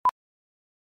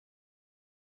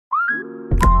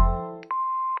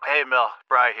Hey, Mel.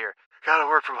 Bri here. Gotta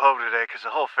work from home today because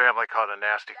the whole family caught a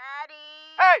nasty... Daddy!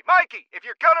 Hey, Mikey! If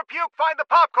you're gonna puke, find the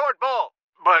popcorn bowl!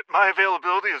 But my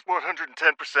availability is 110%.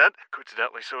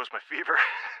 Coincidentally, so is my fever.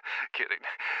 Kidding.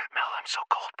 Mel, I'm so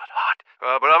cold but hot.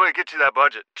 But I'm gonna get you that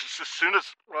budget just as soon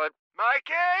as...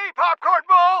 Mikey! Popcorn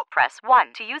bowl! Press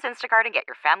 1 to use Instacart and get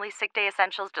your family's sick day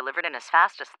essentials delivered in as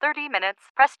fast as 30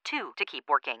 minutes. Press 2 to keep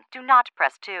working. Do not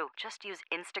press 2. Just use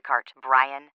Instacart,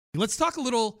 Brian. Let's talk a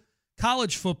little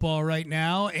college football right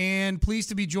now, and pleased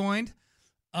to be joined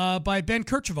by Ben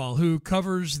Kercheval, who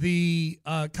covers the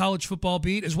college football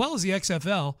beat as well as the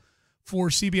XFL for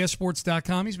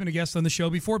CBSSports.com. He's been a guest on the show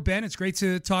before. Ben, it's great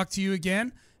to talk to you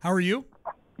again. How are you?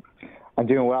 I'm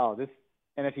doing well. This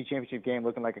NFC Championship game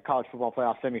looking like a college football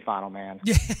playoff semifinal, man.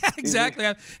 Yeah, exactly.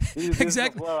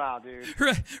 Exactly. Blowout, dude.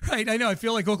 Right. I know. I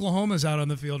feel like Oklahoma's out on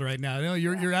the field right now. No,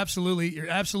 you're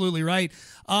absolutely right.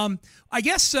 I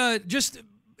guess just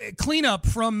clean up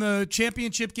from the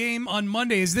championship game on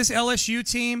Monday. Is this LSU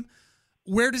team?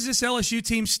 Where does this LSU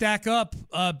team stack up,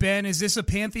 Ben? Is this a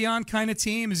Pantheon kind of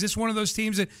team? Is this one of those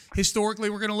teams that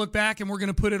historically we're going to look back and we're going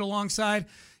to put it alongside,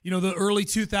 the early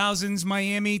 2000s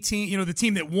Miami team, the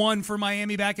team that won for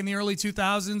Miami back in the early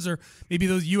 2000s, or maybe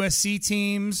those USC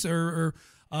teams or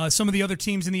some of the other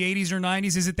teams in the 80s or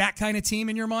 90s? Is it that kind of team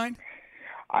in your mind?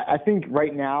 I think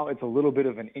right now it's a little bit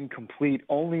of an incomplete,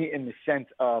 only in the sense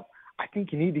of I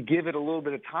think you need to give it a little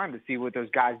bit of time to see what those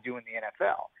guys do in the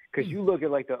NFL. Because you look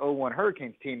at like the 01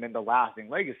 Hurricanes team, and the lasting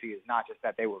legacy is not just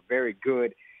that they were very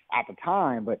good at the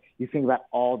time, but you think about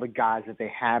all the guys that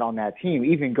they had on that team,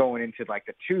 even going into like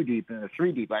the 2 deep and the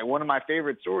 3 deep. Like one of my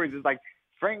favorite stories is like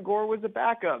Frank Gore was a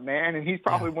backup, man, and he's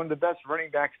probably one of the best running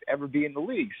backs to ever be in the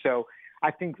league. So I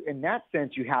think in that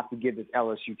sense, you have to give this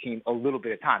LSU team a little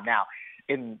bit of time. Now,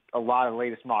 in a lot of the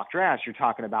latest mock drafts, you're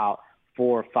talking about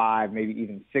 4 or 5, maybe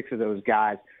even 6 of those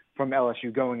guys from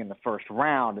LSU going in the first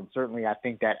round. And certainly I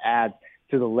think that adds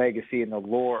to the legacy and the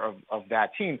lore of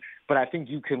that team. But I think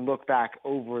you can look back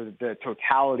over the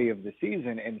totality of the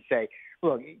season and say,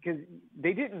 look, because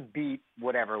they didn't beat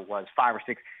whatever it was, 5 or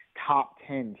 6 top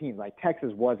 10 teams. Like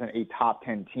Texas wasn't a top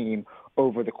 10 team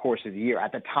over the course of the year.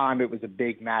 At the time, it was a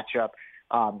big matchup.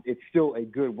 It's still a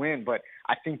good win. But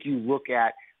I think you look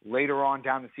at later on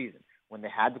down the season, when they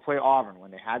had to play Auburn,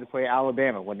 when they had to play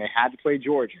Alabama, when they had to play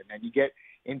Georgia, and then you get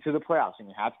into the playoffs and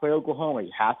you have to play Oklahoma,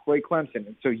 you have to play Clemson.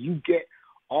 And so you get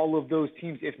all of those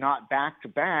teams, if not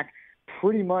back-to-back,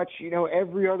 pretty much,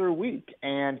 every other week.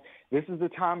 And this is the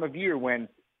time of year when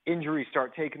injuries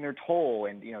start taking their toll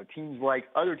and,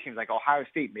 other teams like Ohio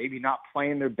State maybe not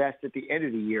playing their best at the end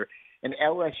of the year. And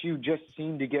LSU just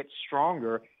seemed to get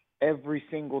stronger every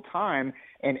single time,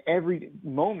 and every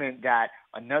moment that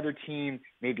another team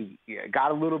maybe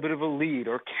got a little bit of a lead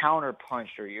or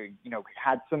counter-punched or,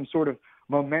 had some sort of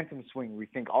momentum swing, we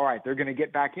think, all right, they're going to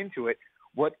get back into it.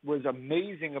 What was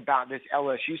amazing about this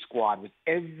LSU squad was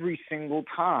every single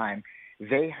time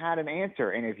they had an answer.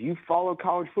 And if you follow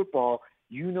college football,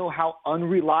 you know how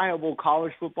unreliable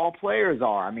college football players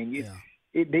are. I mean,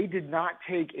 they did not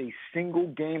take a single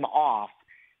game off,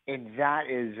 and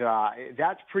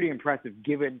that's pretty impressive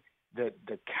given the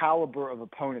caliber of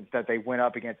opponents that they went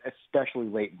up against, especially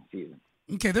late in the season.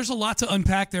 Okay, there's a lot to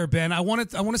unpack there, Ben. I want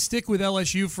to stick with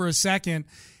LSU for a second.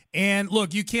 And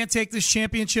look, you can't take this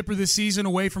championship or this season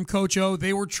away from Coach O.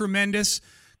 They were tremendous.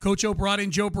 Coach O brought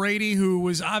in Joe Brady, who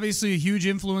was obviously a huge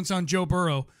influence on Joe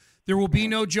Burrow. There will be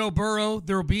no Joe Burrow.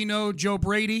 There will be no Joe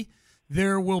Brady.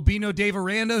 There will be no Dave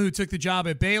Aranda, who took the job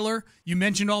at Baylor. You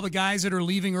mentioned all the guys that are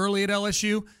leaving early at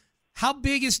LSU. How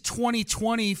big is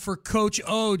 2020 for Coach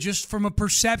O, just from a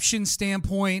perception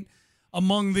standpoint,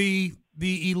 among the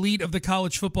elite of the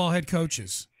college football head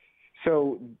coaches?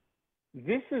 So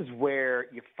this is where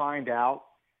you find out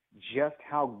just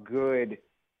how good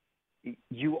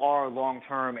you are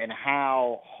long-term and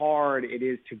how hard it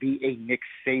is to be a Nick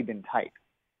Saban type.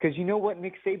 Because you know what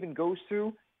Nick Saban goes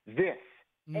through? This.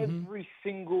 Every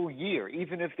single year,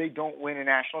 even if they don't win a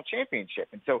national championship.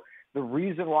 And so the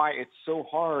reason why it's so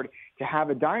hard to have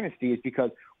a dynasty is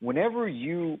because whenever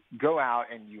you go out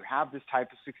and you have this type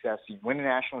of success, you win a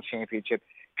national championship,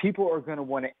 people are going to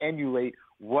want to emulate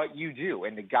what you do.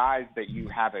 And the guys that you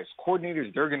have as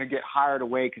coordinators, they're going to get hired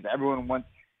away because everyone wants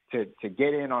to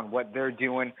get in on what they're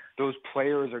doing. Those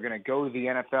players are going to go to the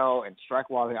NFL and strike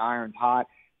while the iron's hot.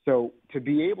 So to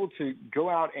be able to go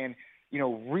out and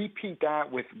repeat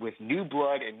that with new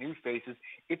blood and new faces,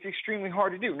 it's extremely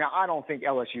hard to do. Now, I don't think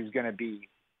LSU is going to be,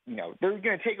 they're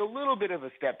going to take a little bit of a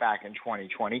step back in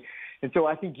 2020. And so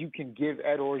I think you can give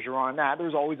Ed Orgeron that.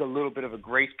 There's always a little bit of a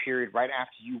grace period right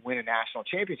after you win a national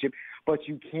championship, but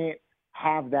you can't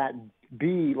have that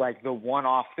be like the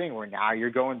one-off thing where now you're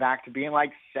going back to being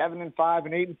like 7-5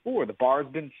 and 8-4. The bar's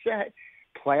been set.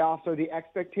 Playoffs are the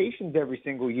expectations every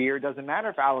single year. It doesn't matter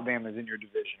if Alabama's in your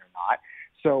division or not.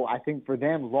 So I think for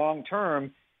them long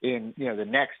term in, the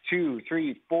next 2,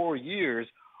 3, 4 years,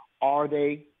 are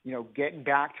they, getting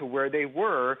back to where they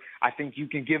were? I think you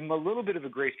can give them a little bit of a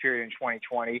grace period in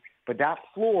 2020, but that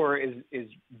floor is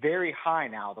very high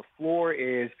now. The floor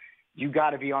is you got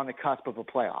to be on the cusp of a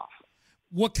playoff.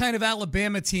 What kind of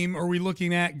Alabama team are we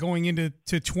looking at going into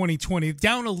 2020?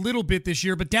 Down a little bit this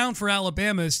year, but down for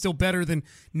Alabama is still better than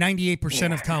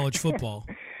 98% of college football.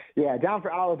 Yeah, down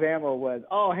for Alabama was,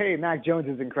 oh, hey, Mac Jones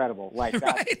is incredible. Like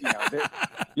that,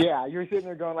 right? You're sitting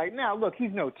there going like, now, look,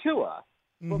 he's no Tua.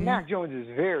 But Mac Jones is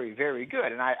very, very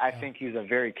good, and I think he's a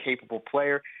very capable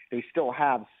player. They still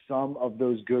have some of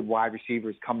those good wide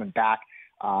receivers coming back.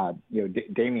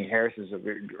 Damian Harris is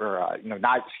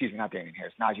not Damian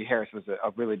Harris. Najee Harris was a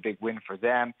really big win for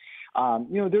them.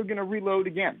 They're going to reload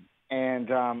again, and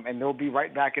they'll be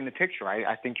right back in the picture.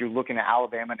 I think you're looking at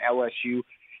Alabama and LSU.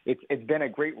 It's been a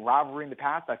great rivalry in the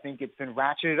past. I think it's been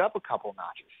ratcheted up a couple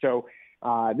notches. So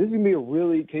this is going to be a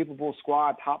really capable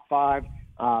squad, top 5.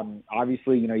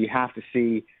 Obviously, you have to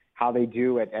see how they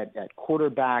do at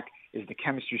quarterback. Is the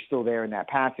chemistry still there in that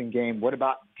passing game? What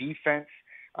about defense?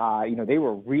 They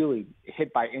were really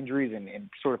hit by injuries and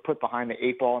sort of put behind the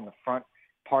 8 ball in the front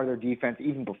part of their defense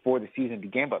even before the season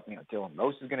began. But, Dylan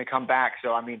Mose is going to come back.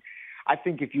 So, I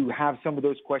think if you have some of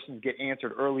those questions get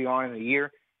answered early on in the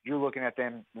year, you're looking at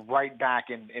them right back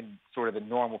in sort of the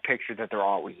normal picture that they're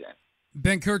always in.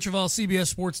 Ben Kercheval,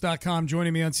 CBSSports.com,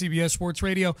 joining me on CBS Sports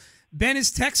Radio. Ben, is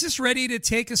Texas ready to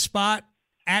take a spot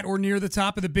at or near the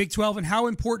top of the Big 12? And how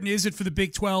important is it for the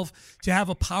Big 12 to have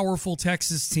a powerful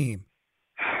Texas team?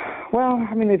 Well,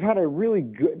 they've had a really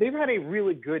good,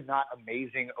 not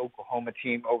amazing Oklahoma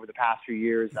team over the past few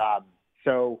years.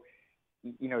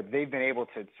 They've been able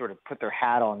to sort of put their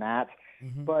hat on that.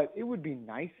 Mm-hmm. But it would be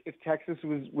nice if Texas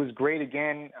was great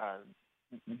again,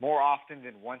 more often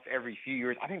than once every few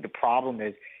years. I think the problem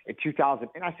is in 2000,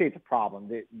 and I say it's a problem.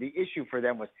 The issue for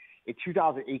them was in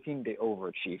 2018 they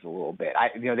overachieved a little bit.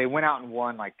 They went out and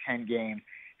won like 10 games.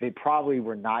 They probably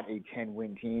were not a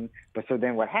 10-win team. But so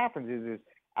then what happens is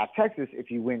at Texas,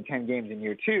 if you win 10 games in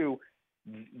year 2,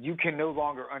 you can no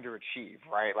longer underachieve,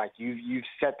 right? Like you've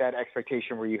set that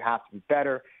expectation where you have to be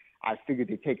better. I figured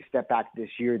they'd take a step back this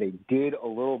year. They did a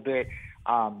little bit.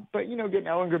 But, getting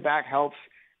Ellinger back helps.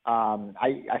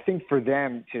 I think for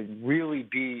them to really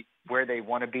be where they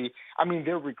want to be,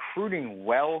 they're recruiting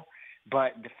well,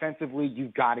 but defensively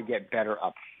you've got to get better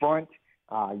up front.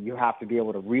 You have to be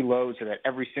able to reload so that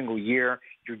every single year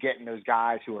you're getting those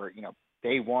guys who are,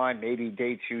 day 1, maybe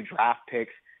day 2 draft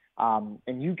picks.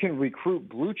 And you can recruit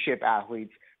blue chip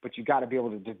athletes, but you got to be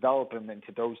able to develop them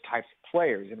into those types of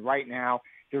players. And right now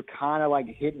they're kind of like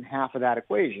hitting half of that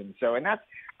equation. So, and that's,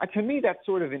 to me, that's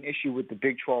sort of an issue with the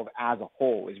Big 12 as a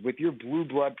whole, is with your blue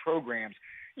blood programs,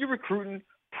 you're recruiting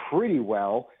pretty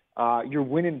well. You're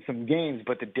winning some games,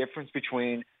 but the difference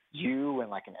between you and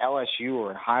like an LSU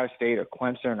or an Ohio State or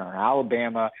Clemson or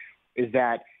Alabama is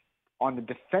that on the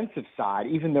defensive side,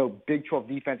 even though Big 12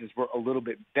 defenses were a little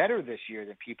bit better this year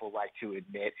than people like to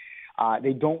admit,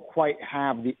 they don't quite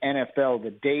have the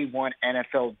day 1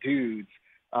 NFL dudes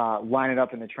lining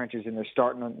up in the trenches in their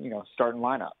starting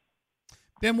lineup.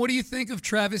 Ben, what do you think of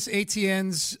Travis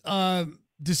Etienne's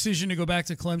decision to go back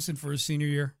to Clemson for his senior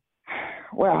year?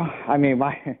 Well,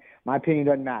 my opinion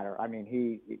doesn't matter.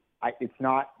 It's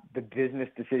not the business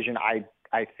decision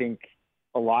I think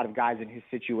a lot of guys in his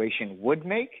situation would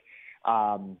make.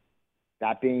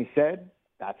 That being said,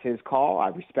 that's his call. I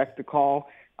respect the call.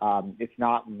 It's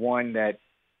not one that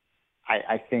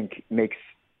I think makes –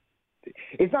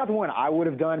 it's not the one I would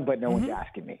have done, but no one's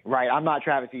asking me, right? I'm not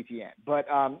Travis Etienne. But,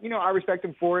 I respect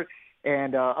him for it.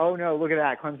 And, oh, no, look at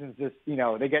that. Clemson's just,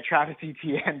 they get Travis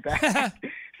Etienne back.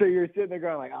 So you're sitting there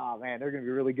going like, oh, man, they're going to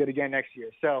be really good again next year.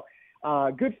 So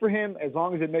good for him. As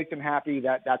long as it makes him happy,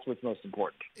 that's what's most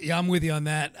important. Yeah, I'm with you on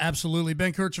that. Absolutely.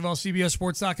 Ben Kercheval,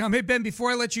 CBSSports.com. Hey, Ben, before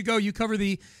I let you go, you cover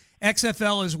the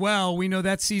XFL as well. We know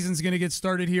that season's going to get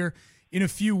started here in a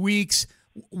few weeks.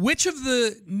 Which of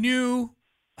the new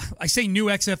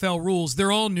XFL rules,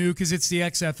 they're all new because it's the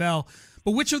XFL,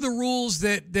 but which of the rules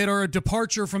that are a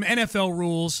departure from NFL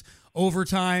rules,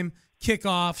 overtime,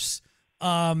 kickoffs,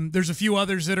 there's a few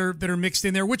others that are mixed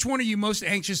in there. Which one are you most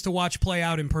anxious to watch play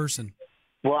out in person?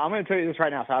 Well, I'm going to tell you this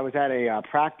right now. So I was at a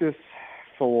practice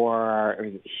for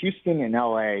Houston and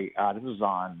LA. This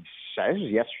was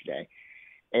yesterday,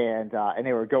 and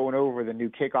they were going over the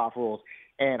new kickoff rules.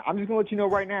 And I'm just going to let you know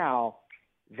right now,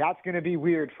 that's going to be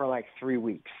weird for like 3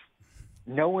 weeks.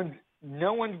 no one's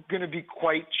going to be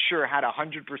quite sure how to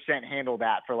 100% handle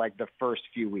that for like the first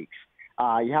few weeks.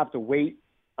 You have to wait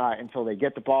until they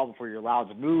get the ball before you're allowed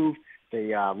to move.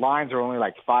 The lines are only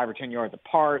like 5 or 10 yards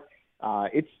apart.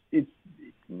 It's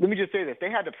let me just say this: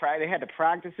 they had to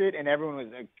practice it, and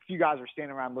a few guys were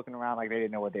standing around looking around like they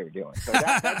didn't know what they were doing. So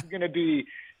that's going to be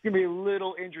a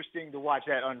little interesting to watch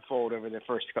that unfold over the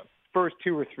first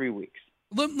 2 or 3 weeks.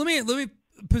 Let me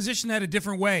position that a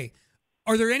different way.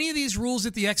 Are there any of these rules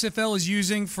that the XFL is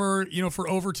using for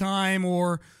overtime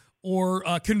or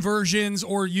conversions,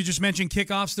 or you just mentioned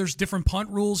kickoffs? There's different punt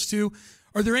rules too.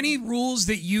 Are there any rules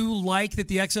that you like that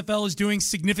the XFL is doing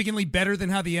significantly better than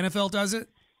how the NFL does it?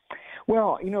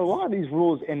 Well, a lot of these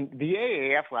rules, and the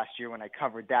AAF last year when I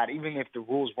covered that, even if the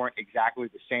rules weren't exactly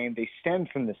the same, they stemmed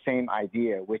from the same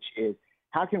idea, which is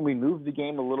how can we move the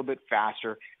game a little bit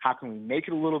faster? How can we make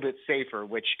it a little bit safer,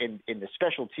 which in the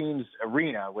special teams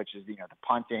arena, which is, the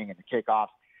punting and the kickoffs,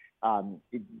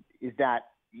 is that,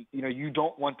 you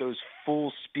don't want those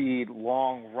full speed,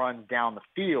 long runs down the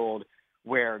field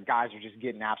where guys are just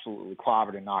getting absolutely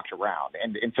clobbered and knocked around.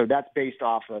 And so that's based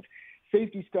off of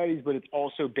safety studies, but it's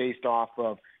also based off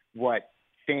of what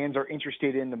fans are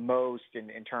interested in the most in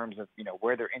terms of,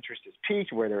 where their interest is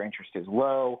peaked, where their interest is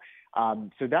low.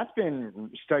 So that's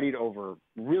been studied over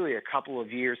really a couple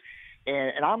of years.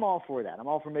 And I'm all for that. I'm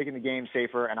all for making the game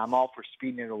safer, and I'm all for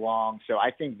speeding it along. So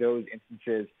I think those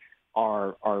instances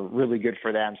are really good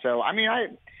for them. So, I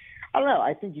don't know.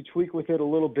 I think you tweak with it a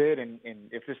little bit, and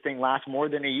if this thing lasts more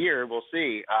than a year, we'll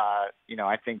see.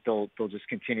 I think they'll just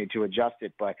continue to adjust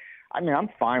it. But, I'm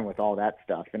fine with all that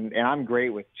stuff, and I'm great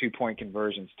with 2-point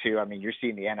conversions too. You're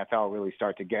seeing the NFL really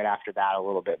start to get after that a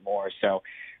little bit more. So,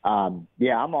 I'm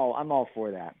all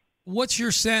for that. What's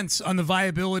your sense on the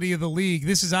viability of the league?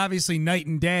 This is obviously night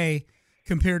and day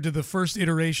compared to the first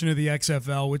iteration of the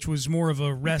XFL, which was more of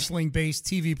a wrestling-based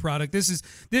TV product.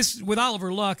 This with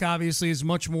Oliver Luck, obviously, is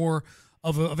much more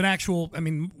of an actual,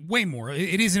 way more.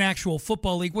 It is an actual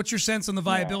football league. What's your sense on the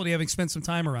viability, having spent some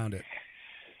time around it?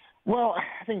 Well,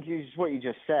 I think it's what you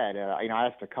just said. I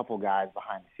asked a couple guys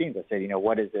behind the scenes. I said,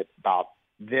 what is it about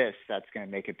this that's going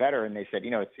to make it better? And they said,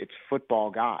 it's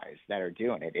football guys that are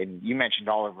doing it. And you mentioned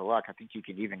Oliver Luck. I think you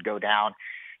could even go down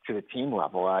to the team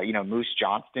level. Moose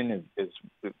Johnston is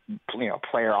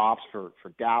player ops for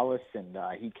Dallas, and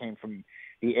he came from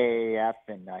the AAF,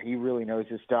 and he really knows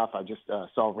his stuff. I just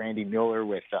saw Randy Miller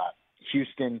with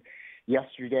Houston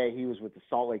yesterday. He was with the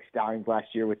Salt Lake Stallions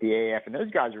last year with the AAF, and those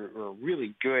guys are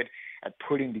really good at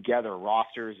putting together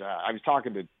rosters. I was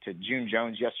talking to June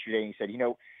Jones yesterday, and he said,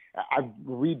 I've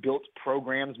rebuilt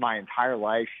programs my entire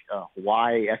life,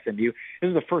 Hawaii, SMU. This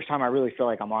is the first time I really feel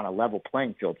like I'm on a level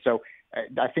playing field. So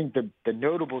I think the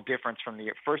notable difference from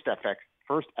the first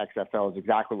XFL is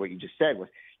exactly what you just said, was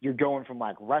you're going from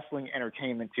like wrestling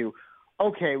entertainment to,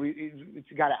 okay,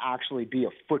 it's got to actually be a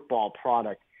football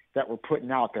product that we're putting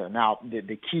out there. Now,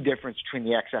 the key difference between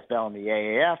the XFL and the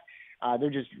AAF, they're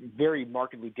just very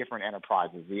markedly different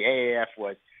enterprises. The AAF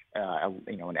was, an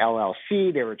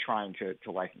LLC. They were trying to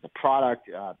license a product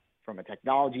from a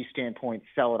technology standpoint,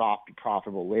 sell it off, be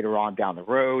profitable later on down the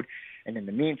road. And in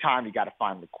the meantime, you got to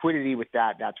find liquidity with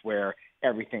that. That's where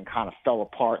everything kind of fell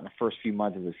apart in the first few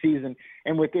months of the season.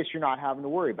 And with this, you're not having to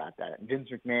worry about that. And Vince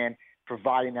McMahon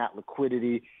providing that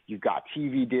liquidity. You've got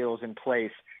TV deals in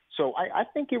place. So I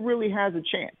think it really has a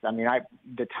chance.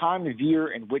 The time of year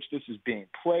in which this is being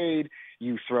played,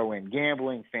 you throw in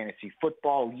gambling, fantasy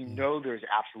football, there's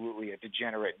absolutely a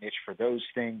degenerate niche for those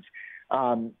things.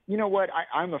 You know what?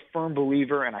 I'm a firm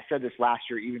believer, and I said this last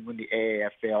year, even when the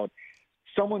AAF failed,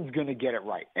 someone's going to get it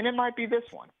right. And it might be this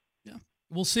one. Yeah,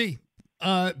 we'll see.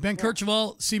 Ben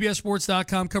Kercheval,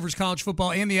 CBSSports.com, covers college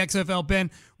football and the XFL.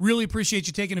 Ben, really appreciate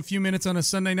you taking a few minutes on a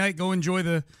Sunday night. Go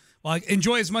enjoy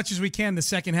enjoy as much as we can the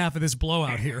second half of this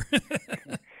blowout here.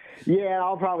 Yeah,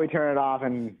 I'll probably turn it off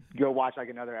and go watch like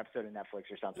another episode of Netflix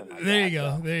or something like that. There you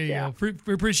go. There you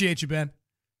go. Appreciate you, Ben.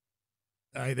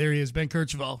 All right, there he is, Ben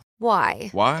Kercheval. Why?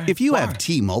 If you have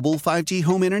T-Mobile 5G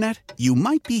home internet, you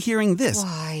might be hearing this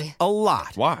Why? a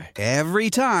lot. Why? Every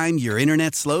time your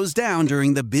internet slows down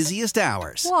during the busiest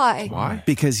hours. Why?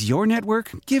 Because your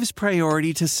network gives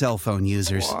priority to cell phone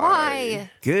users. Why?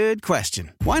 Good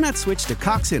question. Why not switch to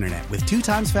Cox Internet with 2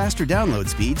 times faster download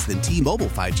speeds than T-Mobile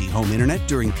 5G home internet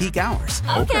during peak hours?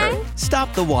 Okay.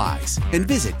 Stop the whys and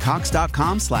visit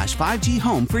cox.com/5G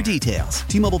home for details.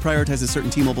 T-Mobile prioritizes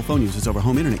certain T-Mobile phone users over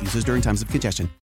home internet users during times of congestion.